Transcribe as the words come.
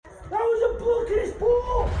From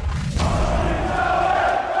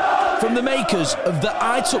the makers of the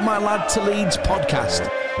I Took My Lad to Leeds podcast.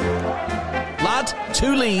 Lad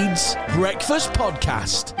to Leeds Breakfast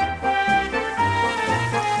Podcast.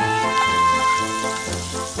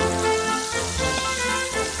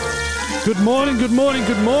 Good morning, good morning,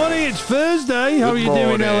 good morning. It's Thursday. How are you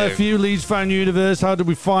doing, LFU, Leeds Fan Universe? How did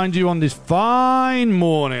we find you on this fine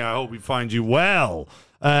morning? I hope we find you well.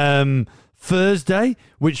 Thursday,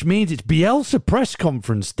 which means it's Bielsa press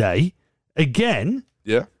conference day again.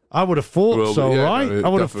 Yeah. I would have thought so, yeah, right? no, I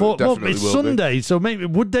would have thought, well, definitely it's will Sunday, so maybe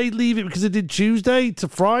would they leave it because they did Tuesday to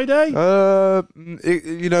Friday?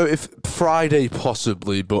 If Friday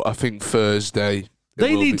possibly, but I think Thursday.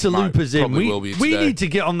 They need to loop us in. We need to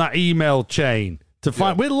get on that email chain to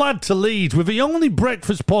find. Yeah. We're Lad to Leeds. We're the only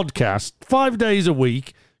breakfast podcast 5 days a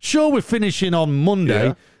week. Sure, we're finishing on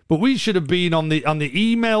Monday, but we should have been on the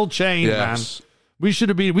email chain, man. We should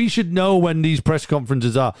have been. We should know when these press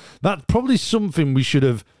conferences are. That's probably something we should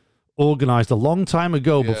have organised a long time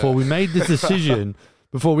ago before we made the decision.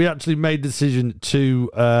 Before we actually made the decision to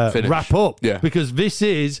wrap up, because this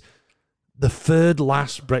is the third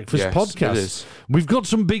last breakfast podcast. It is. We've got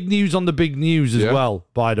some big news on the big news as well,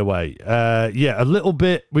 by the way. A little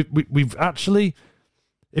bit. We've actually,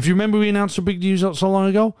 if you remember, we announced some big news not so long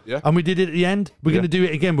ago, and we did it at the end. We're going to do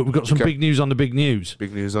it again, but we've got some big news on the big news.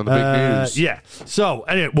 Big news on the big news. Yeah. So,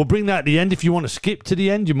 anyway, we'll bring that at the end. If you want to skip to the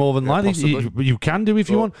end, you're more than likely. You can do if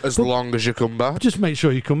you want. As long as you come back. Just make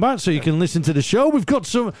sure you come back so you can listen to the show. We've got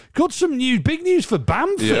some news, big news for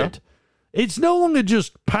Bamford. Yeah. It's no longer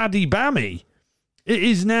just Paddy Bammy. It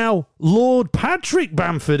is now Lord Patrick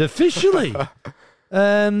Bamford officially.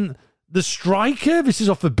 The striker, this is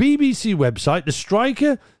off the BBC website, the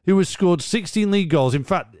striker who has scored 16 league goals. In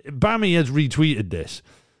fact, Bammy has retweeted this.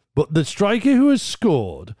 But the striker who has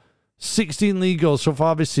scored 16 league goals so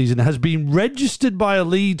far this season has been registered by a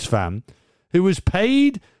Leeds fan who was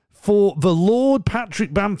paid for the Lord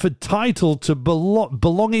Patrick Bamford title to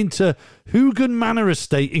belonging to Hougan Manor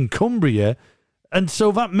Estate in Cumbria, and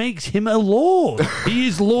so that makes him a lord. He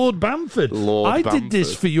is Lord Bamford. I did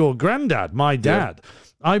this for your granddad, my dad.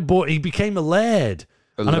 Yeah. He became a laird.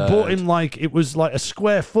 I bought him it was like a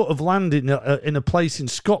square foot of land in a place in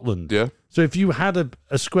Scotland. Yeah. So if you had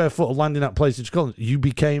a square foot of land in that place in Scotland, you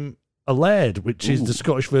became a laird, which is the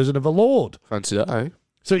Scottish version of a lord. Fancy that, eh?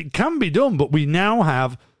 So it can be done, but we now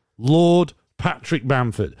have Lord Patrick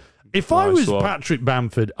Bamford. If I was Patrick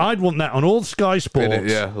Bamford, I'd want that on all Sky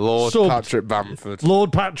Sports. Lord Patrick Bamford.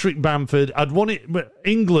 Lord Patrick Bamford. I'd want it,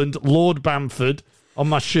 England, Lord Bamford, on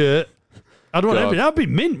my shirt. I'd want everything. That'd be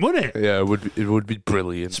mint, wouldn't it? Yeah, it would be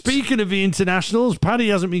brilliant. Speaking of the internationals, Paddy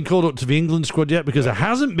hasn't been called up to the England squad yet because there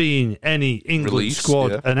hasn't been any England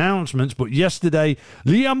squad announcements. But yesterday,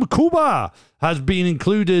 Liam Kuba has been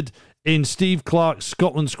included in Steve Clarke's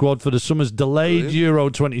Scotland squad for the summer's delayed Euro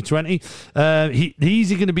 2020. He's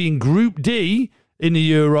going to be in Group D in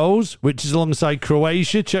the Euros, which is alongside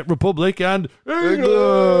Croatia, Czech Republic, and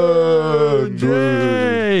England.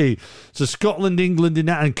 Yay! So Scotland, England in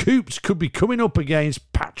that, and Coops could be coming up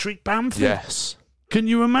against Patrick Bamford. Yes. Can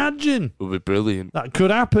you imagine? It would be brilliant. That could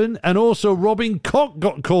happen. And also Robin Koch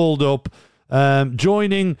got called up,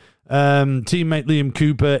 joining teammate Liam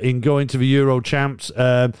Cooper in going to the Euro champs.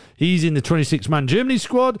 He's in the 26-man Germany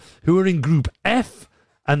squad, who are in Group F,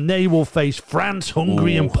 and they will face France,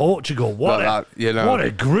 Hungary, and Portugal. What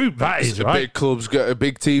a group that is, right? Big clubs,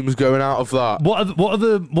 big teams going out of that.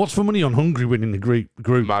 What's the money on Hungary winning the group?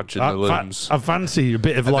 Imagine the limbs. I fancy a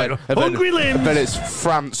bit of Hungry limbs. And then it's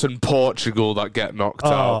France and Portugal that get knocked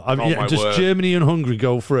out. Does Germany and Hungary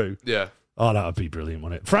go through? Yeah. Oh, that would be brilliant,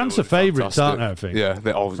 wouldn't it? France are favourites, aren't they? I think. Yeah,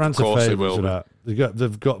 France of course are they will. For that.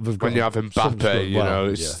 They've got. When you have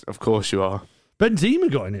Mbappe, of course you are. Benzema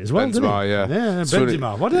got in it as well, didn't he? Yeah,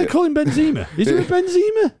 Benzema. Why do they call him Benzema? Is it a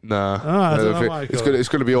Benzema? Nah. I don't know why it's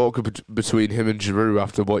going to be awkward between him and Giroud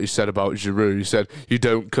after what you said about Giroud. You said you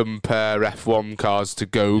don't compare F1 cars to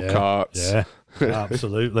go-karts. Yeah,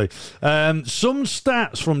 absolutely. Some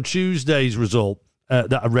stats from Tuesday's result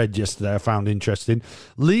that I read yesterday I found interesting.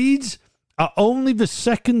 Leeds are only the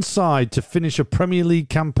second side to finish a Premier League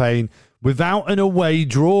campaign without an away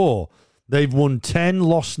draw. They've won 10,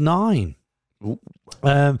 lost 9.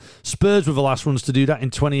 Spurs were the last ones to do that in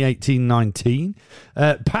 2018-19.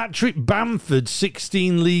 Patrick Bamford's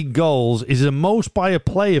 16 league goals is the most by a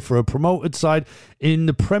player for a promoted side in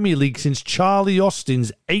the Premier League since Charlie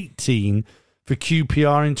Austin's 18 for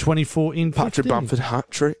QPR in 2014-15. Patrick Bamford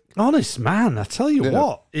hat-trick. Honest man, I tell you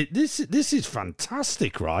what, this is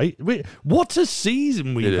fantastic, right? What a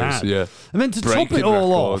season we've had. And then to top it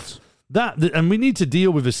all off, and we need to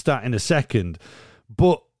deal with a stat in a second,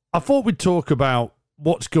 but I thought we'd talk about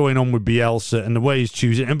what's going on with Bielsa and the way he's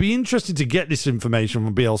choosing. And be interested to get this information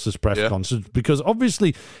from Bielsa's press conference, because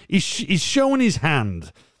obviously he's showing his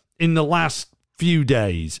hand in the last few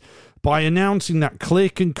days by announcing that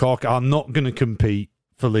Click and Koch are not going to compete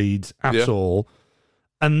for Leeds at all.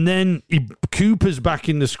 And then Cooper's back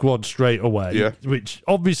in the squad straight away, which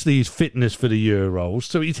obviously is fitness for the Euros.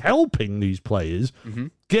 So he's helping these players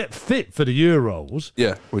get fit for the Euros.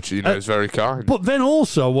 Yeah, which, is very kind. But then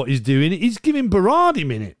also what he's doing, he's giving Berardi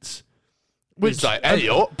minutes. Which, he's like, hey,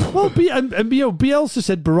 up. Well, Bielsa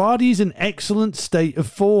said Berardi is in an excellent state of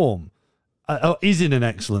form.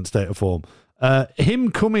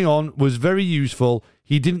 Him coming on was very useful.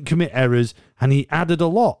 He didn't commit errors, and he added a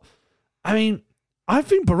lot. I mean, I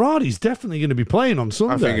think Berardi's definitely going to be playing on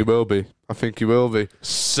Sunday. I think he will be.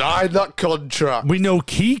 Sign that contract. We know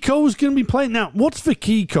Kiko's going to be playing. Now, what's the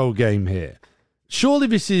Kiko game here? Surely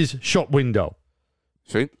this is shop window.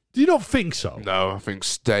 Think? Do you not think so? No, I think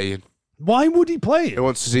staying. Why would he play it? He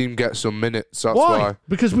wants to see him get some minutes. That's why.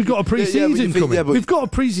 Because we've got a pre-season coming. We've got a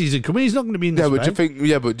pre-season coming. He's not going to be in the but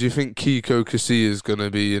do you think Kiko Casillas going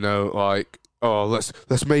to be, like, oh,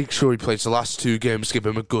 let's make sure he plays the last 2 games, give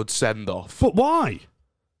him a good send-off? But why?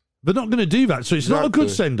 They're not going to do that. So it's not a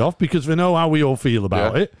good send-off because they know how we all feel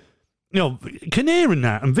about it. Kinnear and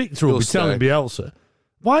that and Victor will be telling Bielsa.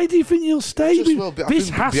 Why do you think he'll stay? This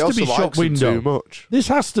has to be shop window. Too much. This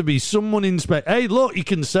has to be someone in Spain. Hey, look, he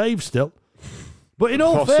can save still. But in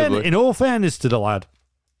all fairness to the lad,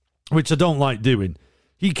 which I don't like doing,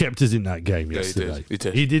 he kept us in that game yesterday. He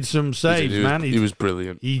did. He did some saves, man. He was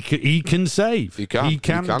brilliant. He can save. He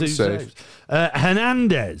can do save. saves.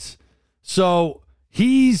 Hernandez. So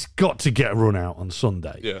he's got to get a run out on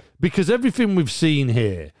Sunday. Yeah. Because everything we've seen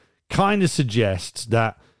here kind of suggests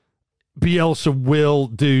that Bielsa will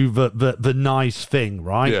do the nice thing,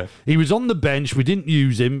 right? Yeah. He was on the bench. We didn't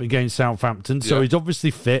use him against Southampton, so he's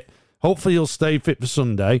obviously fit. Hopefully he'll stay fit for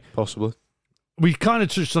Sunday. Possibly. We kind of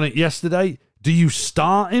touched on it yesterday. Do you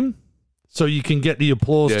start him so you can get the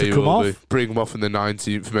applause to come off? Bring him off in the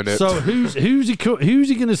 19th minute. So who's he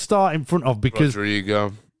going to start in front of? Because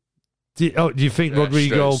Rodrigo. Do you think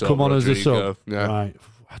Rodrigo will come on as a sub? Yeah. Right.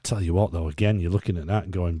 I tell you what, though, again, you're looking at that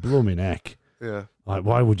and going, blooming heck. Yeah. Like,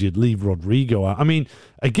 why would you leave Rodrigo out? I mean,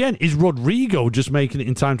 again, is Rodrigo just making it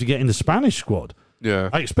in time to get in the Spanish squad?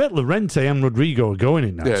 Yeah. I expect Llorente and Rodrigo are going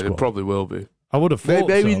in that squad. Yeah, they probably will be. I would have thought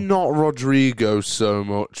maybe so. Not Rodrigo so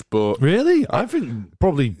much, but... Really? I think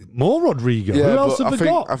probably more Rodrigo. Who else have they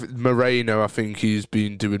got? I think Moreno, I think he's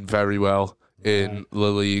been doing very well in La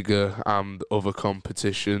Liga and other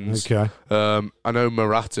competitions. Okay. I know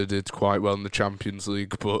Morata did quite well in the Champions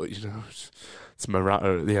League, but, it's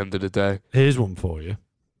Morata at the end of the day. Here's one for you.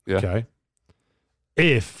 Yeah. Okay.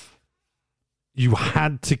 If you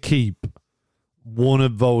had to keep one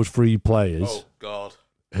of those 3 players... Oh, God.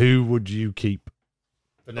 Who would you keep?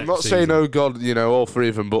 I'm not saying, oh God, all 3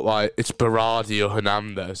 of them, but like it's Berardi or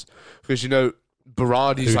Hernandez, because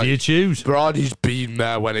Berardi's who do you choose? Berardi's been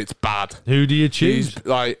there when it's bad. Who do you choose? He's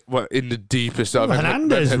like in the deepest.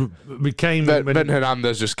 Hernandez became. Ben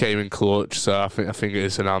Hernandez just came in clutch, so I think it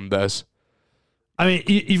is Hernandez. I mean,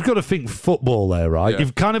 you've got to think football there, right? Yeah.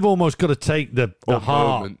 You've kind of almost got to take the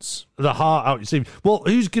heart out. Well,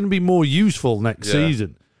 who's going to be more useful next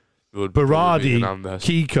season? Berardi,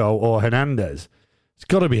 Kiko, or Hernandez? It's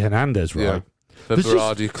got to be Hernandez, right? Yeah. The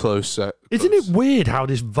Berardi close set. Isn't it weird how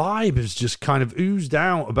this vibe has just kind of oozed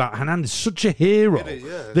out about Hernandez? Such a hero.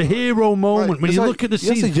 The hero moment when you look at the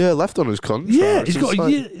season. He has a year left on his contract. Yeah, he's got a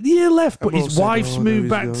year left, but his wife's moved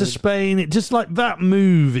back to Spain. It just like that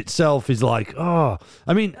move itself is like, I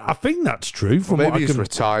mean, I think that's true. From maybe he's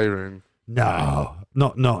retiring. No,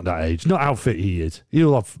 not that age. Not how fit he is.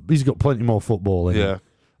 He's got plenty more football in him.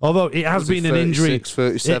 Although it has been an injury.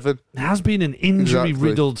 37? It has been an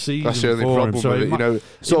injury-riddled season. That's the only for problem him, so with it.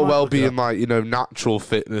 It's all well being like, natural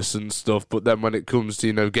fitness and stuff, but then when it comes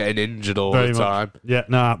to, getting injured all the time. Yeah,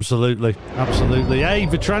 no, absolutely. Absolutely. Hey,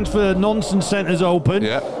 the transfer nonsense centre's open.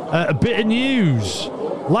 Yeah. A bit of news.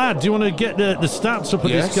 Lad, do you want to get the stats up of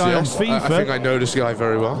this guy on FIFA? I think I know this guy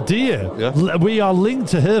very well. Do you? Yeah. We are linked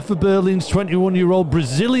to Hertha Berlin's 21-year-old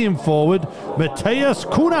Brazilian forward, Matheus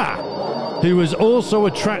Cunha, who has also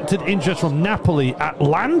attracted interest from Napoli,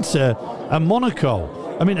 Atlanta, and Monaco.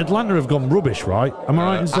 I mean, Atlanta have gone rubbish, right? Am I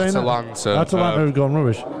right in saying Atlanta. that? Atlanta have gone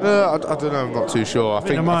rubbish. I don't know. I'm not too sure. I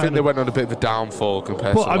think they went on a bit of a downfall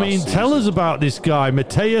compared to last season. Tell us about this guy,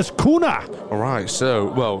 Matheus Cunha. All right. So,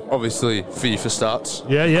 obviously, FIFA stats.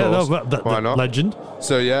 Yeah. Why not? Legend.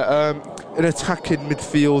 So, an attacking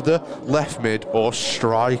midfielder, left mid, or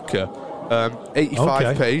striker.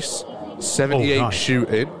 85 pace. 78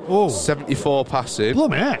 shooting, 74 passing,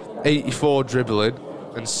 Blimey heck. 84 dribbling,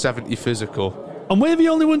 and 70 physical. And we're the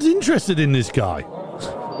only ones interested in this guy.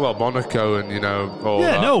 Well, Monaco and, all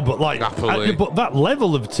that. But like, Napoli. but that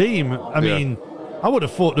level of team, I mean, I would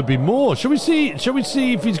have thought there'd be more. Shall we see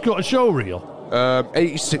if he's got a show reel?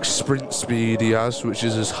 86 sprint speed he has, which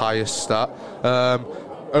is his highest stat.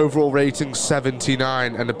 Overall rating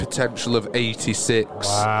 79 and a potential of 86.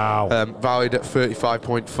 Wow. Valued at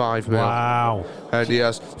 35.5 mil. Wow. And he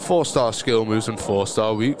has 4-star skill moves and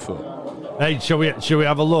 4-star weak foot. Hey, shall we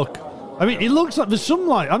have a look? I mean, it looks like there's some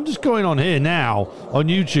I'm just going on here now on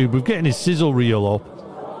YouTube. We're getting his sizzle reel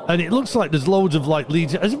up, and it looks like there's loads of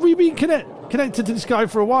leads. Has we been connected to this guy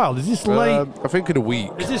for a while? Is this late? I think in a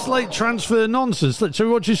week. Is this late transfer nonsense? Shall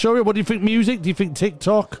we watch his show? What do you think? Music? Do you think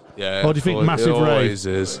TikTok? Yeah. Or do you think massive it rave? always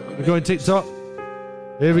is. We're going TikTok.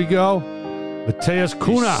 Here we go. Mateus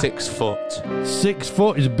Cunha. 6 foot. 6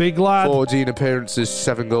 foot. He's a big lad. 14 appearances,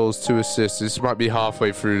 7 goals, 2 assists. This might be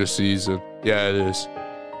halfway through the season. Yeah, it is.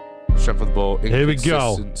 Strength of the ball. Here we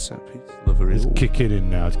go. He's kicking in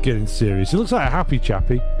now. It's getting serious. He looks like a happy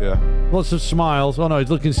chappy. Yeah. Lots of smiles. Oh no, he's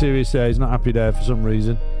looking serious there. He's not happy there for some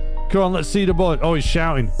reason. Come on, let's see the ball. Oh, he's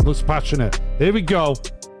shouting. Looks passionate. Here we go.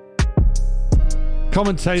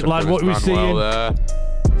 Commentate, lad. What are we seeing? There.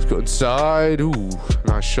 He's got inside. Ooh,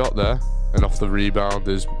 nice shot there. And off the rebound,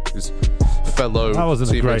 his fellow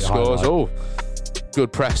teammate scores. Highlight. Oh,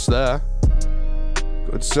 good press there.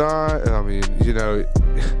 Good side. I mean,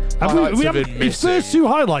 his first 2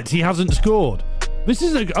 highlights, he hasn't scored. This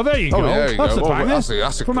is oh, there you go. Yeah, there you that's go. a banger.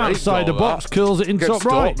 That's a From great outside the goal, box, curls it in against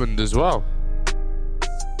top right. Dortmund as well.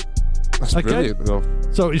 That's brilliant. Though.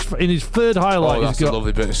 So in his third highlight, that's he's got a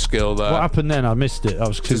lovely bit of skill there. What happened then? I missed it. That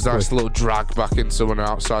was too Just a nice little drag back in someone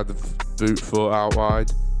outside the boot foot out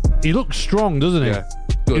wide. He looks strong, doesn't he? Yeah.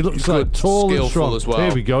 Good. He looks He's like tall and strong. As well.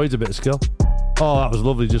 Here we go. He's a bit of skill. Oh, that was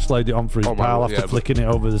lovely. Just laid it on for his pal after flicking it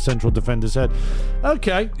over the central defender's head.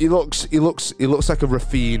 Okay. He looks like a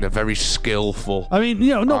Rafinha, very skillful. I mean,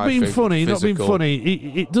 not being funny.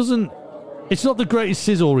 It doesn't. It's not the greatest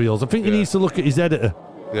sizzle reels. I think he needs to look at his editor.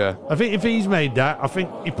 Yeah. I think if he's made that, I think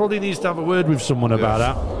he probably needs to have a word with someone about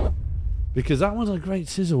that, because that was a great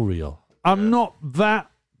sizzle reel. I'm not that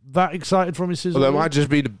excited from his sizzle Well, there reel. might just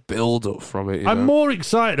be the build-up from it. I'm more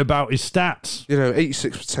excited about his stats.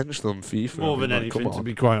 86 potential on FIFA. More than anything, to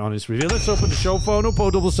be quite honest with you. Let's open the show phone up,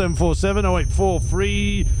 07747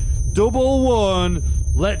 0843 11.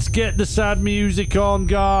 Let's get the sad music on,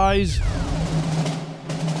 guys.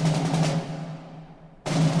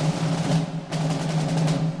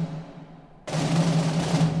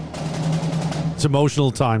 It's emotional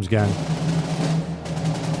times, gang.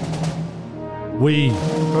 We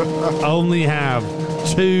only have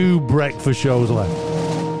 2 breakfast shows left.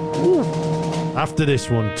 Ooh. After this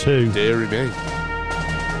one, 2. Deary me.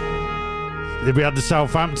 We had the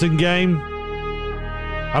Southampton game,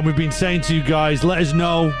 and we've been saying to you guys, let us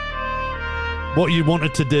know what you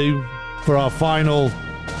wanted to do for our final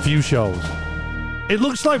few shows. It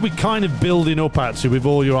looks like we're kind of building up, actually, with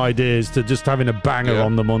all your ideas to just having a banger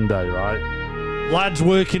on the Monday, right? Lad's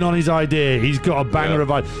working on his idea. He's got a banger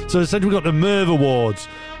of ideas. So essentially we've got the Merv Awards.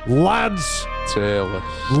 Lad's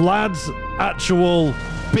actual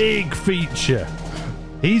big feature.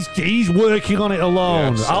 He's working on it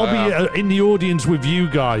alone. Yes, I'll be in the audience with you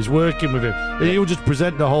guys, working with him. And he'll just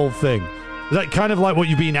present the whole thing. Is that kind of like what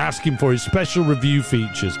you've been asking for, is special review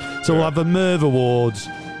features? So we'll have the Merv Awards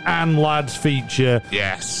and Lads feature.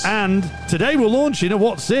 Yes. And today we're launching a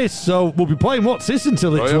What's This? So we'll be playing What's This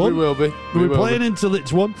until it's one. We will be. We'll be playing until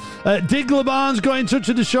it's one. Diggler Barnes got in touch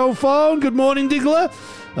with the show phone. Good morning, Diggler.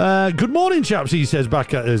 Good morning, chaps, he says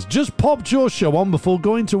back at us. Just popped your show on before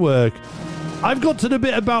going to work. I've got to the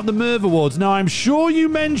bit about the Merv Awards. Now, I'm sure you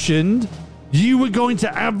mentioned you were going to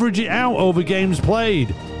average it out over games played.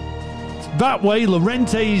 That way,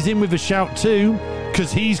 Lorente is in with a shout too,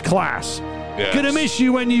 because he's class. Yes. Gonna miss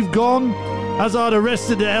you when you've gone, as are the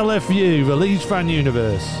rest of the LFU, the Leeds fan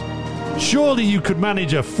universe. Surely you could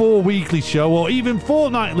manage a 4-weekly show or even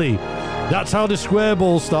fortnightly. That's how the square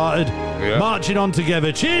ball started. Yeah. Marching on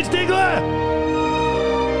together. Cheers, Diggler!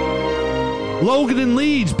 Logan in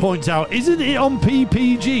Leeds points out, isn't it on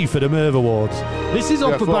PPG for the Merv Awards? This is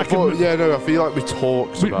off the back of... Yeah, no, I feel like we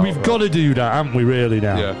talked about We've got to do that, haven't we, really,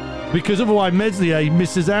 now? Yeah. Because otherwise Meslier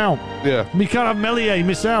misses out. Yeah. We can't have Meslier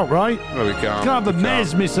miss out, right? No, we can't. We can't have the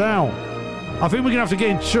Mez miss out. I think we're going to have to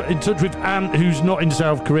get in touch with Ant, who's not in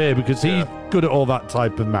South Korea, because he's good at all that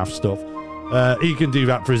type of math stuff. He can do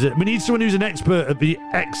that for us. We need someone who's an expert at the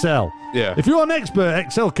Excel. Yeah. If you're an expert at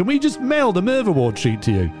Excel, can we just mail the Merv Award sheet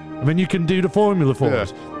to you? And then you can do the formula for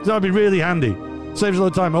us. That'd be really handy. Saves a lot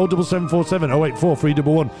of time. 07747 084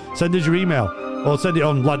 311. Send us your email. Or send it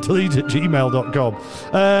on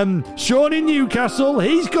ladtoleeds@gmail.com. Sean in Newcastle,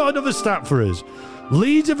 he's got another stat for us.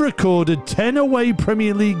 Leeds have recorded 10 away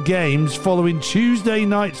Premier League games following Tuesday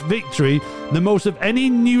night's victory, the most of any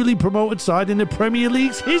newly promoted side in the Premier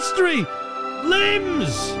League's history.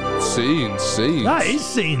 Limbs! Scenes. That is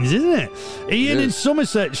scenes, isn't it? Ian in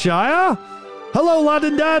Somersetshire. Hello, lad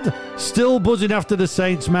and dad. Still buzzing after the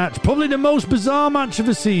Saints match. Probably the most bizarre match of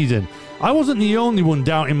the season. I wasn't the only one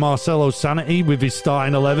doubting Marcelo's sanity with his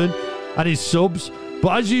starting 11 and his subs,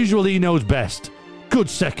 but as usual, he knows best. Good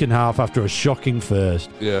second half after a shocking first.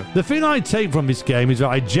 Yeah. The thing I take from this game is that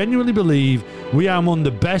I genuinely believe we are among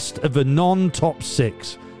the best of the non-top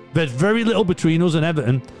six. There's very little between us and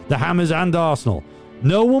Everton, the Hammers and Arsenal.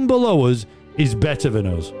 No one below us is better than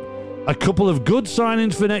us. A couple of good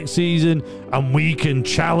signings for next season, and we can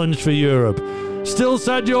challenge for Europe. Still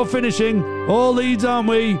sad you're finishing. All Leeds, aren't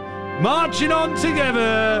we? Marching on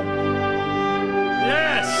together.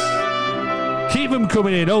 Yes. Keep them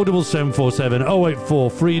coming in. 07747 084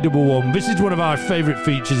 311. This is one of our favourite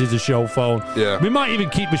features, is a show phone. Yeah. We might even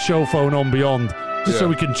keep the show phone on beyond, just so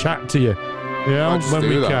we can chat to you. Yeah, when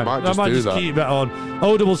we can. I might just keep that on.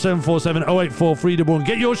 07747 084 311.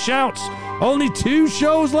 Get your shouts. Only 2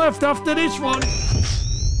 shows left after this one.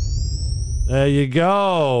 There you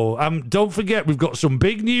go. Don't forget, we've got some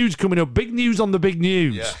big news coming up. Big news on the big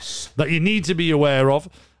news that you need to be aware of.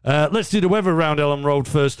 Let's do the weather around Elland Road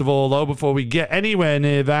first of all, though, before we get anywhere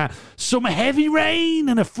near that. Some heavy rain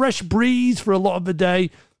and a fresh breeze for a lot of the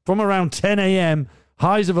day from around 10 a.m.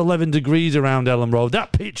 Highs of 11 degrees around Elland Road.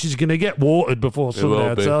 That pitch is going to get watered before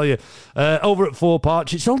Sunday, I tell you. Over at Four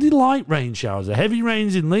Parch, it's only light rain showers. The heavy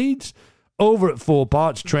rains in Leeds. Over at Four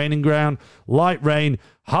Parch training ground, light rain,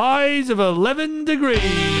 highs of 11 degrees.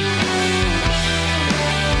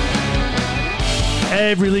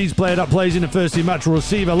 Every Leeds player that plays in the first team match will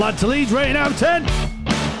receive a Lad to Leeds rating out of 10.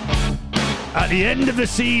 At the end of the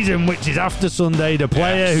season, which is after Sunday, the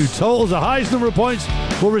player who totals the highest number of points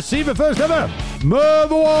will receive a first ever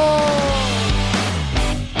Merv Award.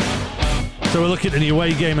 So we're looking at the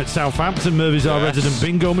away game at Southampton. Merv is our resident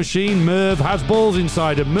bingo machine. Merv has balls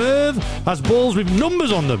inside him. Merv has balls with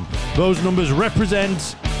numbers on them. Those numbers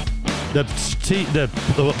represent the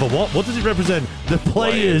what? What does it represent? The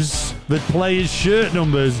players' shirt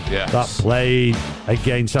numbers that played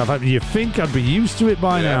against Southampton. You think I'd be used to it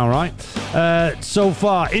by now, right? So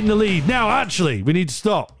far in the lead. Now, actually, we need to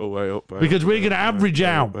stop. Way up. Because we're going to average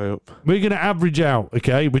out. We're going to average out,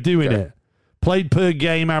 okay? We're doing it. Played per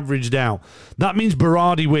game averaged out. That means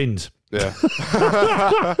Berardi wins. Yeah.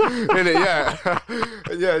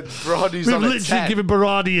 Berardi's We've on a literally 10. given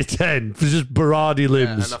Berardi a 10 for just Berardi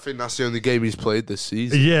limbs. And I think that's the only game he's played this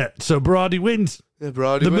season. Yeah, so Berardi wins. Yeah,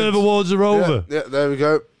 Berardi The wins. Merv Awards are over. Yeah, there we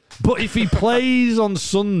go. But if he plays on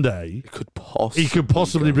Sunday, He could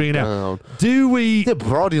possibly bring it down. out. Do we... Yeah,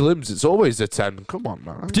 Berardi limbs, it's always a 10. Come on,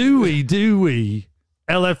 man. Do we...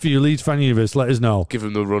 LFU, Leeds Fan Universe, let us know. Give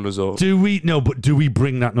him the runners up. Do we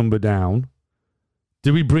bring that number down?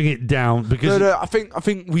 Do we bring it down? Because No, I think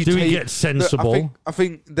we do take, we get sensible? I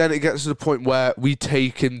think then it gets to the point where we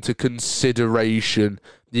take into consideration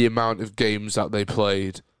the amount of games that they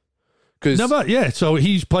played. So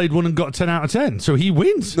he's played one and got 10 out of 10, so he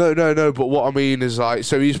wins. No, but what I mean is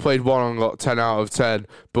so he's played one and got 10 out of 10,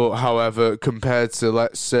 but however, compared to,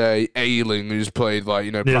 let's say, Ayling, who's played,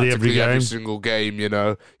 practically every single game, he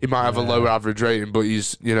might have a lower average rating, but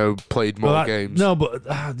he's, played more games. No, but,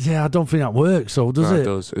 I don't think that works, so does it?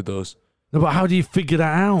 It does. No, but how do you figure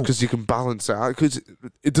that out? Because you can balance it out. Because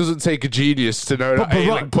it doesn't take a genius to know that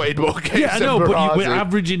Ayling played more games Yeah, I know, than but Berardi. we're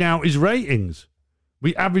averaging out his ratings.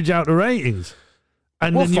 We average out the ratings.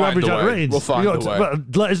 And We'll then you find average a out the way. ratings. We'll find a way.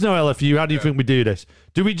 But let us know, LFU. How do you think we do this?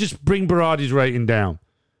 Do we just bring Berardi's rating down?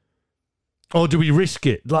 Or do we risk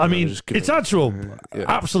it? It's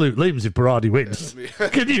absolute limbs if Berardi wins.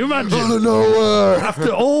 Can you imagine? Out of nowhere.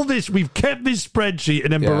 After all this, we've kept this spreadsheet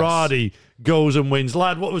and then Berardi goes and wins.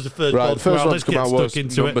 Lad, what was the first Right, ball? the first one Let's to come get out stuck was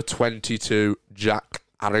into number it. 22, Jack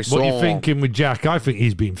Harrison. What are you thinking with Jack? I think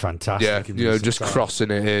he's been fantastic. Yeah, just crossing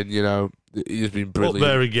it in, he's been brilliant. Up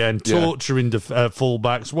there again, torturing the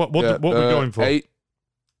fullbacks. What we're going for? 8.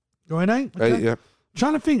 Going 8? Okay. 8, yeah.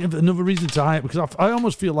 Trying to think of another reason to hire it because I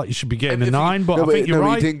almost feel like you should be getting a 9, but I think you're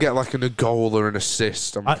right. He didn't get like a goal or an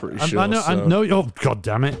assist, I'm pretty sure. I know. Oh, God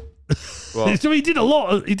damn it. Well, So he did a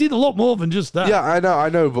lot. He did a lot more than just that. yeah, I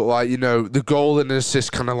know, but like the goal and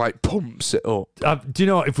assist kind of like pumps it up. Do you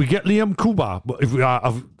know if we get Liam Kuba?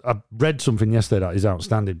 I've read something yesterday that is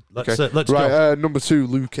outstanding. Let's go. Number 2,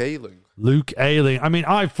 Luke Ayling. Luke Ayling. I mean,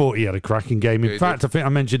 I thought he had a cracking game. In fact, I think I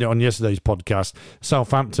mentioned it on yesterday's podcast.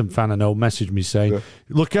 Southampton fan I know messaged me saying,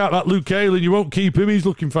 "Look out, that Luke Ayling. You won't keep him. He's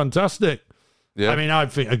looking fantastic." Yeah. I mean, I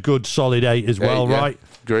think a good solid 8 as well, right?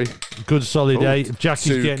 Agree. Good solid 8. If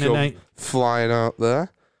Jackie's getting an 8. Flying out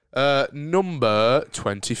there. Number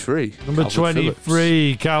 23. Number Calvin 23,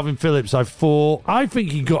 Phillips. Calvin Phillips. I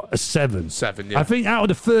think he got a 7. 7, yeah. I think out of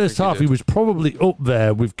the first half, he was probably up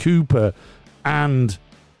there with Cooper and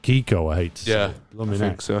Kiko, I hate to say. Yeah, I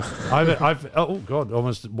think so. Oh, God,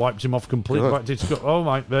 almost wiped him off completely. Oh,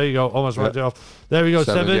 my, there you go. Almost wiped it off. There we go,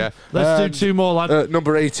 7. Yeah. Let's do 2 more, lad.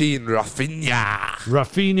 Number 18, Rafinha.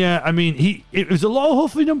 Rafinha, I mean, it was a lot of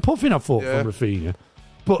huffing and puffing, I thought, from Rafinha.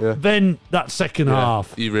 But then that second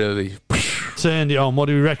half, he really turned it on. What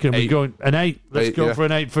do we reckon? 8. We're going an 8. Let's go for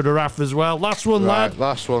an 8 for the RAF as well. Last one, lad.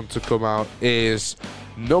 Last one to come out is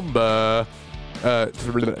number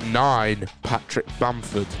 9, Patrick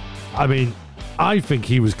Bamford. I mean, I think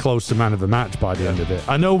he was close to man of the match by the end of it.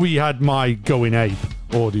 I know we had my going ape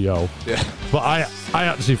audio, but I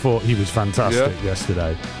actually thought he was fantastic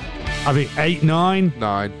yesterday. I think 8, 9.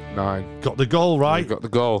 9. Got the goal right. Got the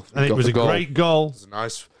goal. And it was a great goal. It was a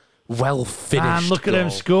nice, well-finished And look at them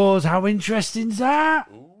scores. How interesting's that?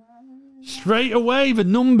 Straight away, the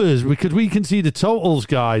numbers, because we can see the totals,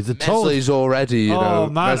 guys. The Mesley's already,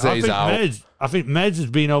 man, Mesley's out. I think Meds has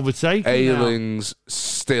been overtaken. Ayling's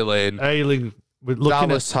still in. Ayling.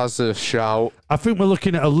 Dallas has a shout. I think we're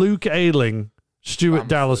looking at a Luke Ayling, Stuart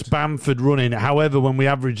Dallas, Bamford running. However, when we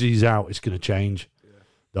average these out, it's going to change.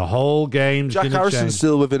 The whole game's going to change. Jack Harrison's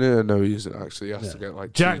still within it. No, he isn't actually. He has to get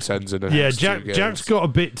like 2 tens in it. Jack's got a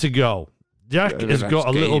bit to go. Jack has got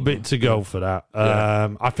a little bit to go for that.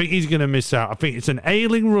 I think he's going to miss out. I think it's an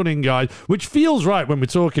Ayling running, guys, which feels right when we're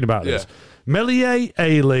talking about this. Meslier,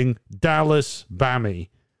 Ayling, Dallas, Bammy.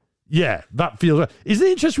 Yeah, that feels right. Is it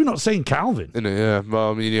interesting we're not saying Calvin? Yeah,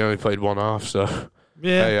 well, I mean, he only played one half, so...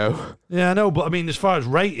 Yeah, I know, but I mean, as far as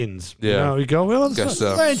ratings, we go. Well, guess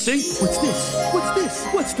so. Wait and see. What's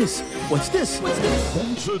this?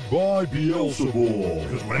 Sponsored by Beelzebub.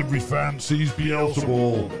 Because when every fan sees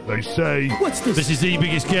Beelzebub, they say, What's this? This is the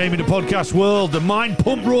biggest game in the podcast world. The Mind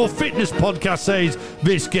Pump Raw Fitness podcast says,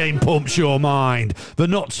 this game pumps your mind. The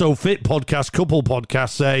Not So Fit podcast, Couple podcast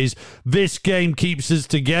says, this game keeps us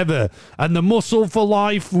together. And the Muscle for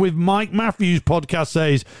Life with Mike Matthews podcast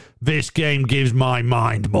says, this game gives my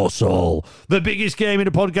mind muscle. The biggest game in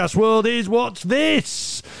the podcast world is What's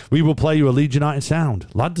This? We will play you a Leeds United sound.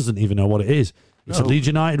 Lad doesn't even know what it is. It's a Leeds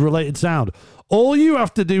United related sound. All you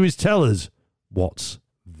have to do is tell us, what's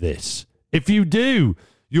this? If you do,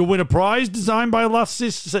 you'll win a prize designed by Last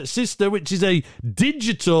Sister, which is a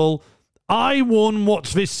digital I won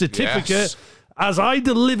What's This certificate. As I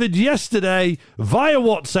delivered yesterday via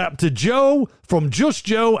WhatsApp to Joe from Just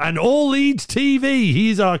Joe and All Leeds TV.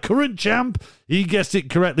 He's our current champ. He guessed it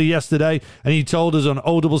correctly yesterday, and he told us on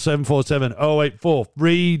 07747 084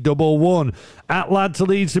 311. At Lad to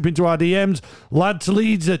Leeds, slip into our DMs,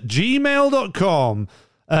 ladtoleeds@gmail.com.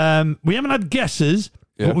 We haven't had guesses,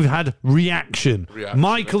 but we've had reaction.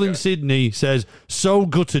 Michael in Sydney says, so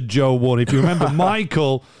gutted Joe won. If you remember,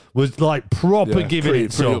 Michael was like proper giving it pretty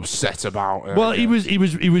some. upset about it. Well, he was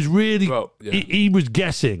really he was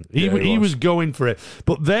guessing. He was going for it.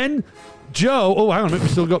 But then Joe, hang on, we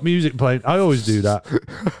still got music playing. I always do that.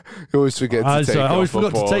 You always forget to take I always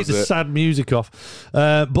forgot to take the sad music off.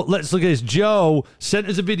 But let's look at this. Joe sent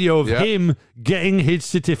us a video of him getting his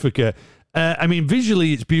certificate. I mean,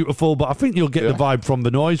 visually it's beautiful, but I think you'll get the vibe from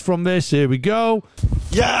the noise from this. Here we go.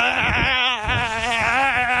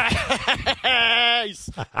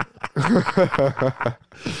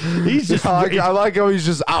 He's just. I like how he's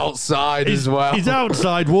just outside as well. He's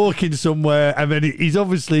outside walking somewhere, and then he's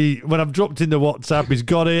obviously, when I've dropped in the WhatsApp, he's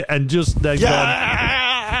got it, and just then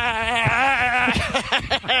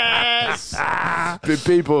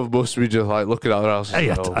People must be just like looking at their houses.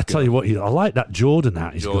 Hey, I tell you what, I like that Jordan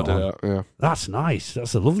hat he's got on. Yeah. That's nice.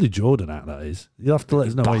 That's a lovely Jordan hat, that is. You'll have to let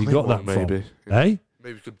us know where you got that maybe. from. Hey?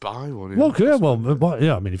 Maybe you could buy one.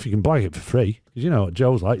 I mean, if you can buy it for free, because you know what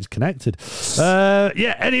Joe's like, he's connected.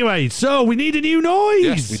 Anyway, so we need a new noise.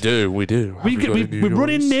 Yes, we do. We're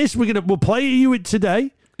running this. We'll play you it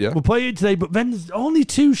today. Yeah. We'll play it today, but then there's only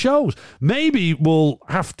 2 shows. Maybe we'll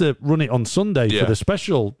have to run it on Sunday for the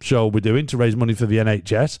special show we're doing to raise money for the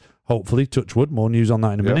NHS. Hopefully, touch wood. More news on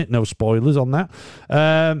that in a minute. No spoilers on that.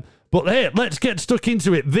 But hey, let's get stuck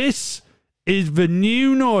into it. This is the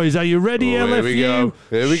new noise. Are you ready, LFU? Here we go.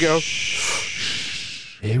 Here we go.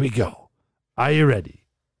 Here we go. Are you ready?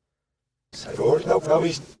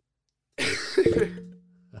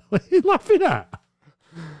 What are you laughing at?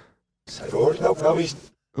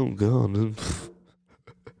 Oh, God.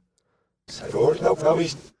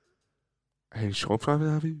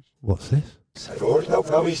 What's this?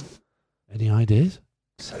 Any ideas?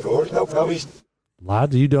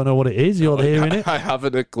 Lad, you don't know what it is. You're hearing it. I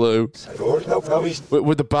haven't a clue.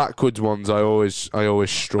 With the backwards ones, I always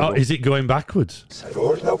struggle. Oh, is it going backwards?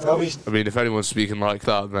 I mean, if anyone's speaking like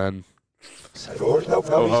that, then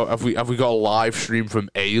have we got a live stream from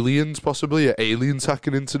aliens? Possibly, are aliens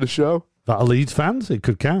hacking into the show? That are Leeds fans? It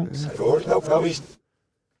could count.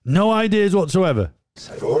 No ideas whatsoever.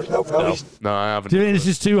 No, I haven't. Do you think this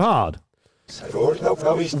is too hard?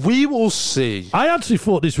 We will see. I actually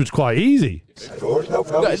thought this was quite easy.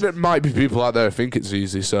 There might be people out there who think it's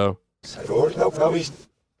easy, so.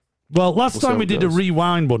 Well, last We'll see time how we it did a goes.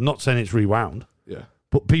 rewind, but not saying it's rewound. Yeah.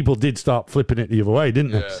 But people did start flipping it the other way,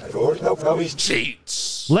 didn't they?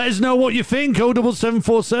 Cheats. Let us know what you think.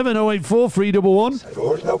 07747 084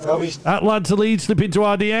 311. At Lad to Leeds, slip into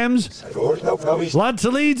our DMs.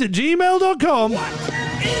 ladtoleeds@gmail.com.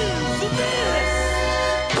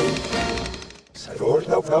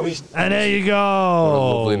 And there you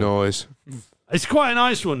go. Lovely noise. It's quite a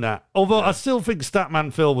nice one, that. Although I still think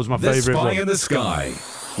Statman Phil was my The favourite Spy one. in the Sky,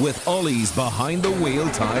 with Ollie's behind the wheel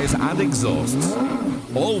tyres and exhausts.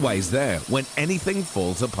 Always there when anything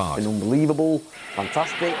falls apart. Unbelievable,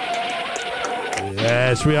 fantastic.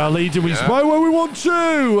 Yes, we are leading. We spy where we want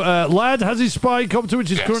to. Lad has his spy copter, which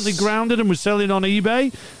is currently grounded, and we're selling on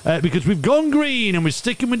eBay because we've gone green and we're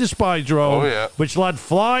sticking with the spy drone. Oh, yeah. Which Lad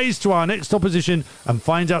flies to our next opposition and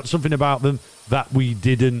finds out something about them that we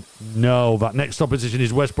didn't know. That next opposition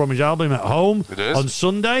is West Bromwich Albion at home It is. on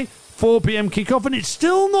Sunday, 4 p.m. kickoff, and it's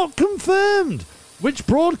still not confirmed which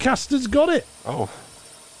broadcaster's got it. Oh.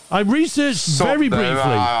 I researched very briefly,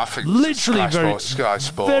 I think literally Sky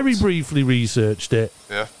Sports. very briefly researched it,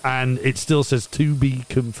 Yeah. and it still says to be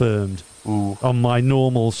confirmed Ooh. on my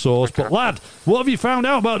normal source. Okay. But lad, what have you found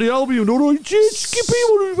out about the Albion? All right, cheers, Skippy.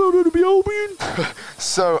 What have you found out about the Albion?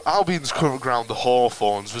 So, Albion's current ground, the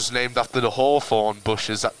Hawthorns, was named after the hawthorn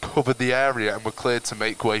bushes that covered the area and were cleared to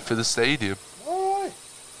make way for the stadium. All right,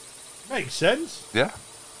 makes sense. Yeah.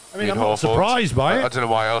 I mean, I'm not surprised by I it. don't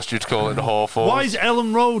know why else you'd call it the Hawthorns. Why is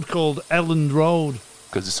Ellen Road called Elland Road?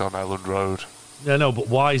 Because it's on Elland Road. Yeah, no, but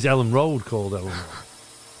why is Ellen Road called Ellen Road?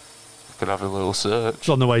 Could have a little search. It's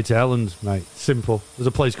on the way to Elland, mate. Simple. There's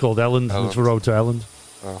a place called Elland, and it's a road to Elland.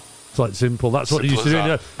 Oh. It's like simple. That's what they used to Simple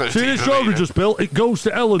do. as that. See, this road we just built, it goes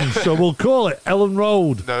to Elland, so we'll call it Ellen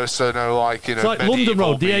Road. No, so no, like, you know, It's like London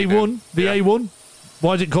medieval Road, the meaning. A1. The Yeah. A1.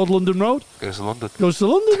 Why is it called London Road? Goes to London. Goes to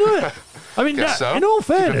London, doesn't it? I mean, Guess so. in all Keep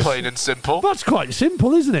it fairness, plain and simple. that's quite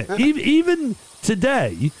simple, isn't it? Even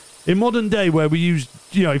today, in modern day, where we use,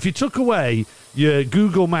 you know, if you took away your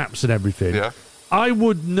Google Maps and everything, Yeah. I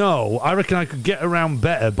would know. I reckon I could get around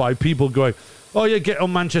better by people going, oh, yeah, get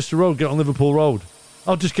on Manchester Road, get on Liverpool Road.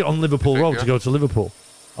 I'll just get on Liverpool Road to go to Liverpool.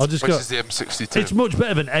 I'll just Which go. is the M62. It's much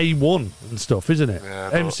better than A1 and stuff, isn't it? Yeah,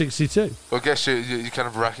 but- M62. Well, I guess you kind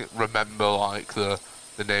of remember, like, the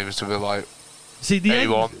names of it, like, See, the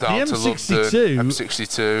A1 down to M62. London,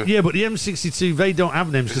 M62. Yeah, but the M62, they don't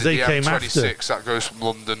have names because they the came M26 after. that goes from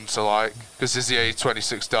London to, like, because there's the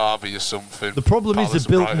A26 Derby or something. The problem is Palace they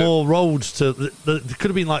built and Brighton. more roads to. There could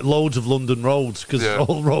have been like loads of London roads because Yeah.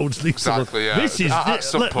 all roads lead to Exactly, London. yeah. This is. At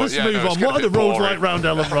some point, let's yeah, move no, it's on. getting What are a the bit roads boring. like round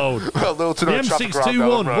Ellen Road? Well, little to The no traffic around M62 Ellen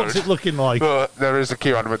one. Road. What's it looking like? But there is a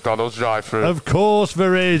queue at a McDonald's drive-through. Of course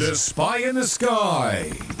there The is. Spy in the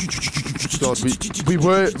Sky. God,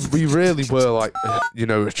 we really were like, you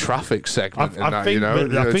know, a traffic segment I in that, think you know,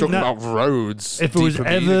 that- I think talking that about roads. If it was deeper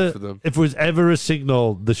meaning for ever, them. if it was ever a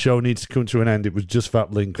signal, the show needs to come to an end. It was just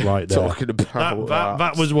that link right there. Talking about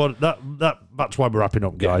that was what that's why we're wrapping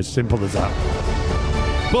up, guys. Simple as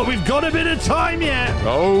that. But we've got a bit of time yet.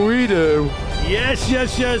 Oh, we do. Yes.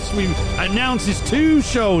 We announced this 2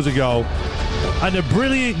 shows ago, and the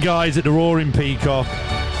brilliant guys at the Roaring Peacock,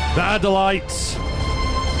 the Adelites.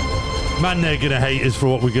 Man, they're gonna hate us for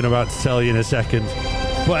what we're about to tell you in a second.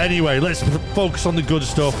 But anyway, let's focus on the good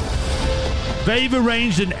stuff. They've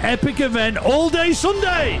arranged an epic event all day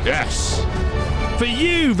Sunday. Yes. For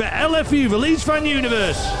you, the LFU, the Leeds Fan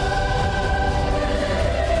Universe.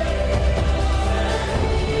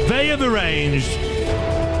 They have arranged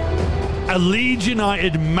a Leeds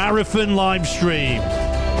United marathon live stream.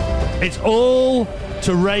 It's all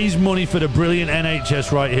to raise money for the brilliant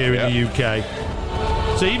NHS right here in the UK.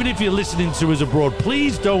 So even if you're listening to us abroad,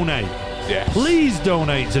 please donate. Yes. Please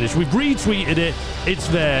donate to this. We've retweeted it. It's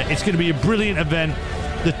there. It's going to be a brilliant event.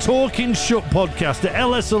 The Talking Shut podcast, the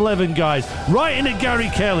LS11 guys, writing at Gary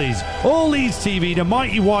Kelly's, All Leeds TV, the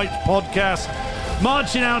Mighty Whites podcast,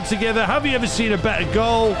 marching out together. Have you ever seen a better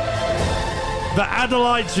goal? The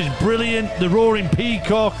Adelites is brilliant. The Roaring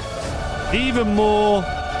Peacock, even more,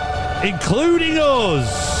 including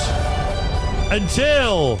us.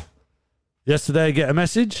 Until yesterday, I get a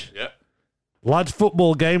message. Yeah. Lads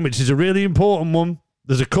football game, which is a really important one.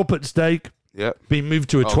 There's a cup at stake. Yep. Being moved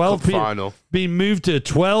to a 12 p.m. final. Being moved to a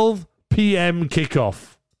 12 p.m.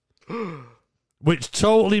 kickoff, which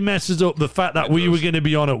totally messes up the fact that we were going to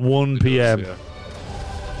be on at 1 p.m. Yeah.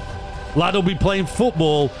 Lad will be playing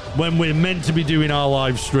football when we're meant to be doing our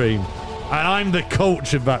live stream, and I'm the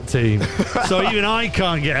coach of that team, so even I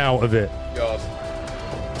can't get out of it. God.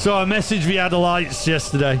 So I messaged the Adelites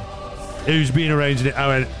yesterday, who's been arranging it. I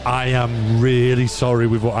went, I am really sorry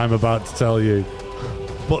with what I'm about to tell you,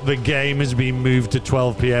 but the game has been moved to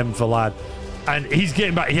 12 p.m. for Lad, and he's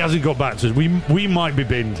getting back. He hasn't got back to us. We might be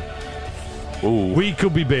binned. Ooh. We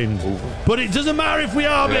could be binned. Ooh. But it doesn't matter if we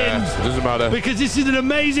are binned. It doesn't matter. Because this is an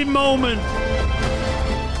amazing moment.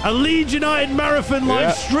 A Leeds United marathon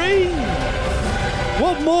live stream.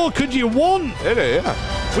 What more could you want?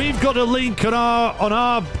 Yeah. We've got a link on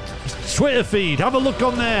our Twitter feed. Have a look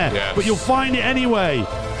on there. Yes. But you'll find it anyway. You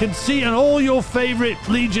can see, and all your favourite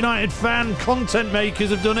Leeds United fan content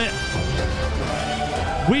makers have done it.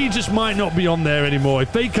 We just might not be on there anymore.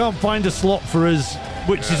 If they can't find a slot for us,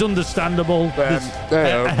 which is understandable, there's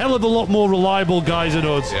a hell of a lot more reliable guys than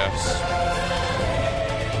us. Yes.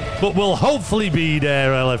 But we'll hopefully be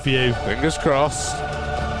there, LFU. Fingers crossed.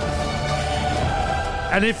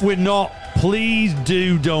 And if we're not, please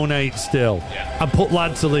do donate still. Yeah. And put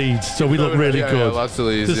Lads to Leeds so we look really good. Yeah, Lads to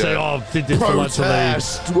Leeds. To say, did this for Lads to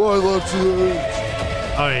Leeds. Why Lads to Leeds?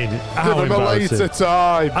 I mean, how Give them a embarrassing. later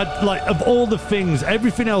time. Like, of all the things,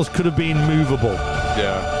 everything else could have been movable.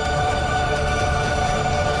 Yeah.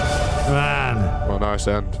 Man. Well, nice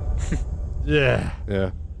end. Yeah.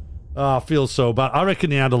 Yeah. Oh, I feel so bad. I reckon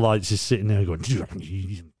the Adelites is sitting there going, oh, mate, do you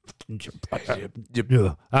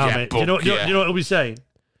know what he'll be saying?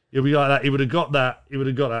 He'll be like that. He would have got that. He would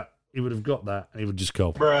have got that. He would have got that. And he would just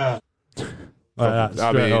go, bruh. Like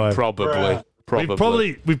that,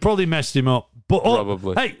 probably. We've probably messed him up. But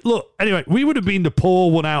Probably. Hey, look. Anyway, we would have been the poor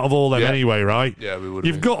one out of all them anyway, right? Yeah, we would.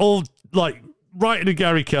 You've got all like right into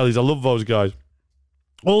Gary Kelly's. I love those guys.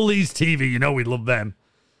 All these TV, you know, we love them.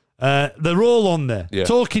 They're all on there. Yeah.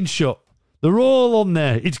 Talking Shut. They're all on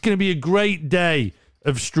there. It's going to be a great day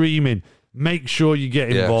of streaming. Make sure you get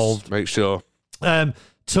involved. Yes, make sure.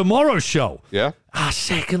 Tomorrow's show. Yeah. Our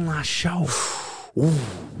second last show.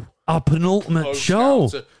 Our penultimate show.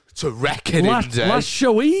 To reckoning day. Last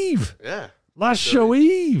show eve. Yeah. Last show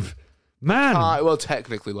eve. Man. Well,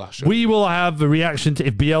 technically last show. We will have a reaction to,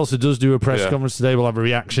 if Bielsa does do a press conference today, we'll have a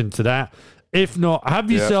reaction to that. If not,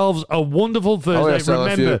 have yourselves a wonderful Thursday.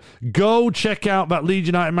 Remember, go check out that Leeds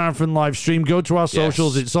United Marathon live stream. Go to our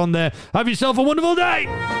socials. It's on there. Have yourself a wonderful day.